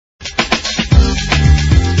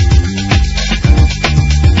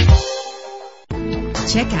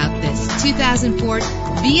Check out this 2004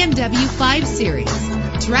 BMW 5 Series.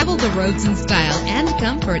 Travel the roads in style and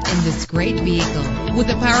comfort in this great vehicle with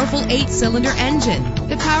a powerful 8-cylinder engine.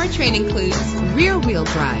 The powertrain includes rear-wheel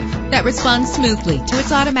drive that responds smoothly to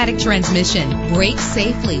its automatic transmission. Brakes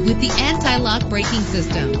safely with the anti-lock braking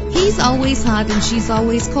system. He's always hot and she's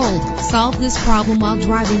always cold. Solve this problem while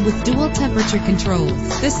driving with dual temperature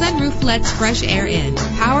controls. The sunroof lets fresh air in.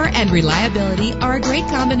 Power and reliability are a great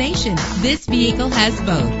combination. This vehicle has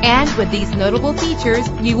both. And with these notable features,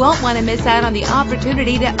 you won't want to miss out on the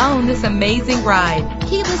opportunity to own this amazing ride.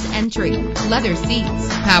 Keyless entry, leather seats,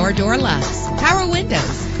 power door locks, power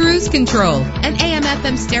windows, cruise control, an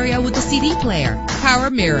AM/FM stereo with a CD player, power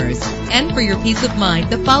mirrors. And for your peace of mind,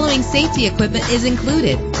 the following safety equipment is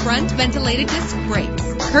included: front ventilated disc brakes,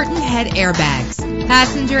 curtain head airbags,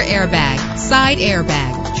 passenger airbag, side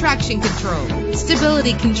airbag, traction control,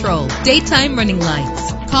 stability control, daytime running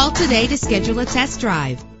lights. Call today to schedule a test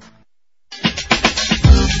drive.